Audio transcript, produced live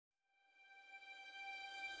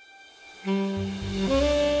Hi,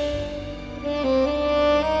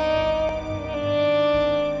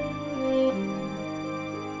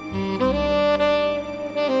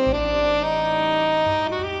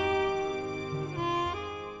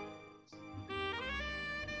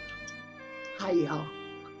 y'all.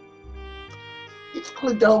 It's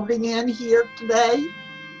Cladoving in here today.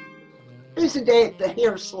 It's a day at the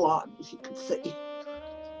hair salon, as you can see.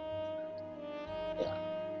 Yeah.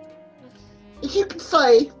 As you can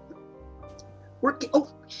see,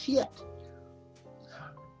 oh shit.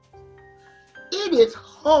 It is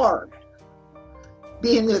hard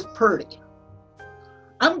being this pretty.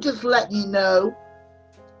 I'm just letting you know.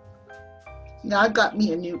 Now I got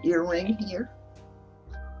me a new earring here.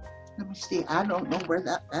 Let me see, I don't know where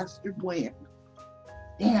that bastard went.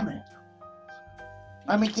 Damn it.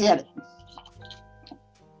 Let me get it.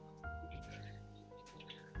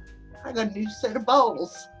 I got a new set of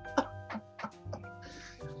balls.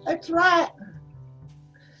 That's right.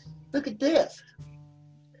 Look at this.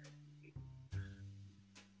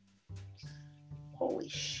 Holy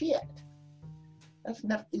shit. That's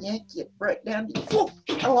enough to yank you right down to, oh,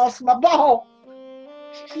 I lost my ball.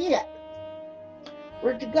 Shit.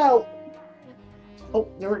 Where'd you go? Oh,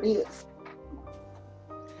 there it is.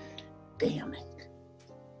 Damn it.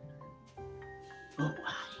 Oh,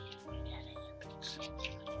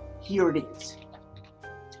 here it is.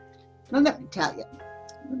 Now let me tell you.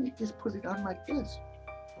 Let me just put it on like this.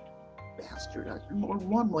 Bastard, there's more than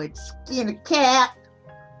one way to skin a cat.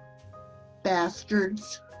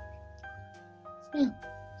 Bastards. Yeah.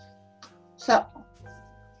 So,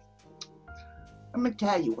 I'm gonna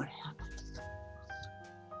tell you what happened.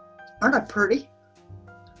 Aren't I pretty?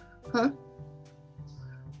 Huh?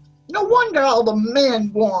 No wonder all the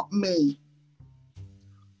men want me.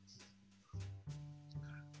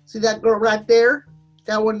 See that girl right there?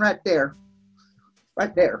 That one right there.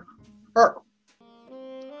 Right there. Her.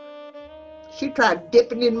 She tried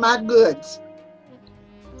dipping in my goods.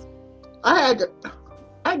 I had to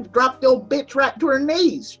drop the old bitch right to her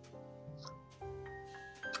knees.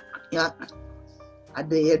 Yeah, I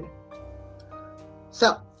did.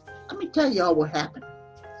 So, let me tell y'all what happened.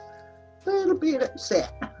 A little bit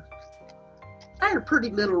upset. I had a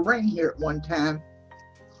pretty little ring here at one time.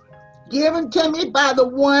 Given to me by the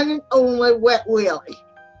one and only Wet Willie.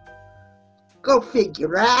 Go figure,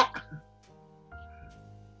 right?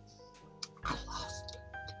 I lost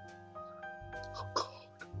it. Oh, God.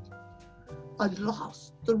 I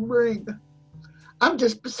lost the ring. I'm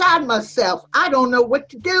just beside myself. I don't know what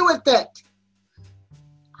to do with it.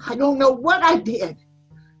 I don't know what I did.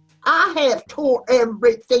 I have tore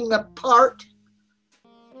everything apart.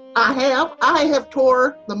 I have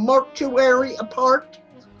tore the mortuary apart.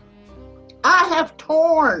 I have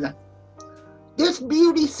torn this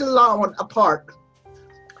beauty salon apart.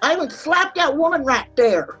 I even slapped that woman right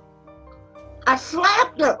there. I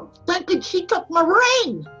slapped her, thinking she took my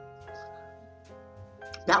ring.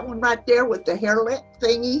 That one right there with the hair lip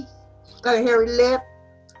thingy, got a hairy lip,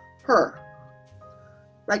 her,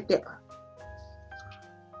 right there.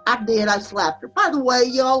 I slapped her. By the way,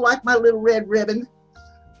 y'all like my little red ribbon?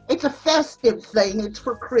 It's a festive thing, it's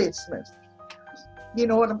for Christmas. You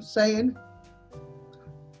know what I'm saying?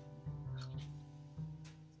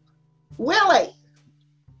 Willie!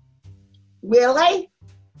 Willie?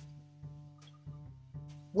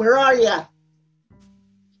 Where are you?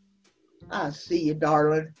 I see you,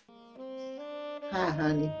 darling. Hi,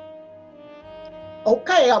 honey.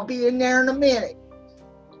 Okay, I'll be in there in a minute.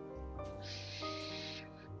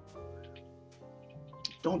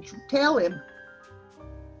 Don't you tell him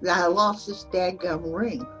that I lost this daggum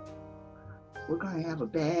ring. We're going to have a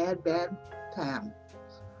bad, bad time.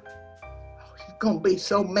 He's going to be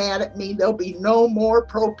so mad at me, there'll be no more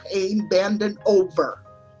propane bending over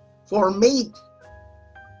for me.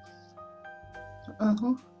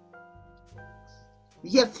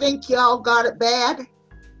 You think y'all got it bad?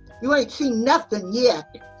 You ain't seen nothing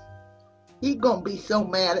yet. He's going to be so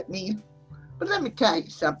mad at me. But let me tell you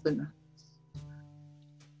something.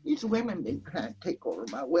 These women been trying to take over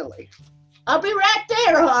my Willie. I'll be right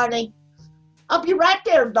there, honey. I'll be right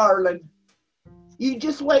there, darling. You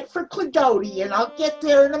just wait for Cladody, and I'll get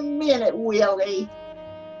there in a minute, Willie.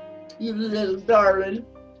 You little darling.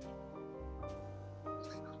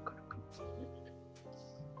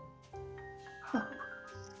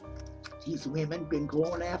 These women been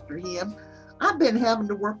going after him. I've been having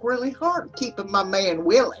to work really hard keeping my man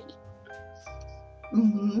Willie.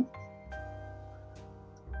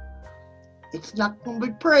 It's not going to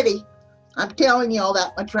be pretty. I'm telling you all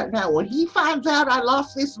that much right now. When he finds out I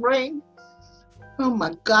lost this ring, oh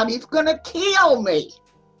my God, he's going to kill me.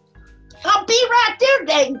 I'll be right there,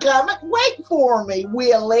 dadgummit. Wait for me,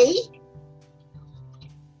 Willie.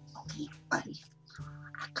 Okay, buddy.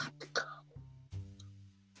 I got to go.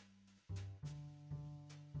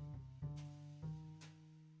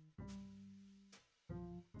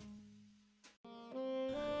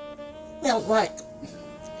 Well, what?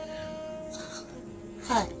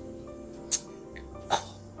 Hi.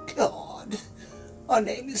 Oh, God. My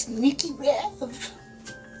name is Nikki Rev.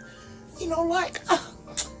 You know, like,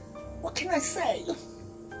 what can I say?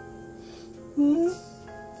 You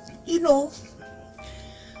know,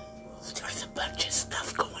 there's a bunch of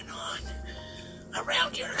stuff going on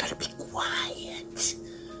around here. I gotta be quiet.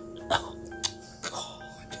 Oh,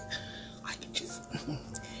 God. I can just,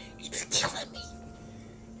 it's killing me.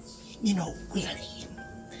 You know,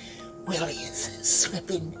 Willie is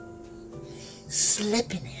slipping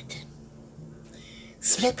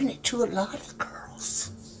it to a lot of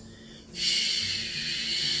girls.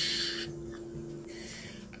 Shh.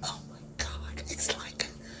 Oh my God, it's like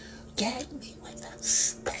gag me with a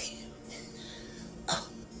spoon. Oh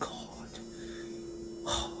God.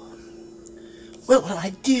 Oh. What will I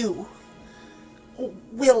do? Oh,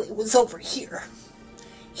 Willie was over here.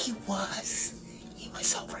 He was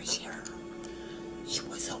over here. He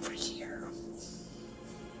was over here.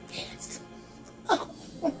 Yes. Oh.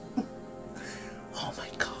 Oh my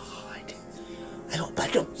God. I hope I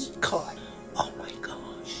don't get caught. Oh my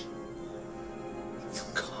gosh. You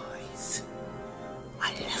guys.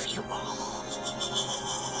 I love you all.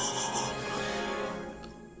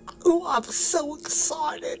 Oh, I'm so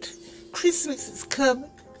excited. Christmas is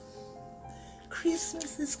coming.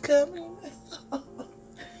 Christmas is coming.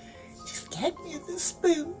 Just get me the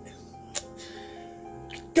spoon.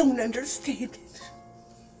 I don't understand it.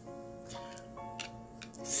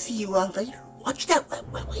 See you all later. Watch that,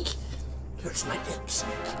 Willie. Here's my lips.